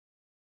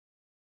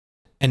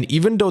And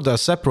even though they're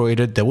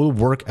separated, they will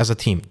work as a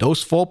team.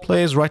 Those 4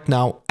 players right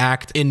now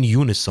act in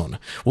unison.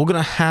 We're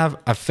gonna have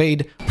a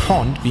Fade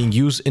Pond being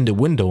used in the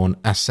window on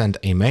Ascent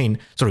B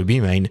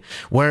main,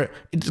 where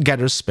it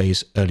gathers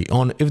space early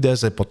on if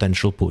there's a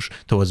potential push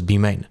towards B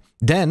main.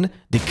 Then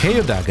the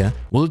KO Dagger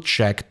will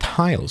check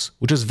tiles,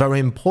 which is very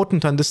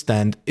important to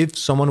understand if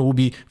someone will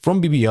be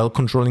from BBL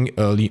controlling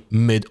early,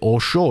 mid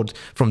or short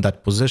from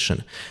that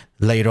position.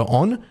 Later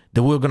on,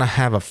 then we're gonna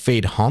have a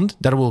Fade Hunt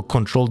that will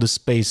control the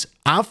space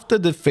after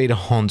the Fade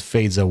Hunt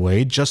fades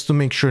away, just to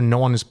make sure no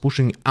one is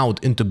pushing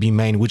out into B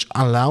main, which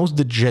allows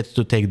the Jet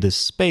to take this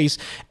space.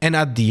 And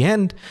at the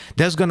end,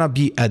 there's gonna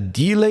be a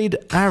delayed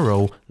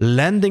arrow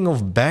landing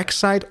of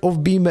backside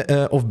of B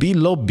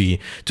lobby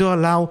to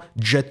allow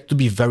Jet to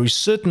be very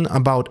certain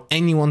about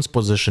anyone's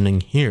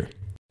positioning here.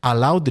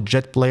 Allow the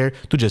Jet player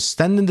to just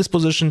stand in this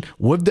position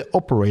with the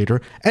operator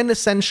and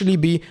essentially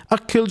be a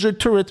Killjoy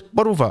turret,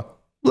 but with a,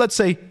 let's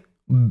say,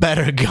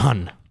 better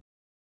gun.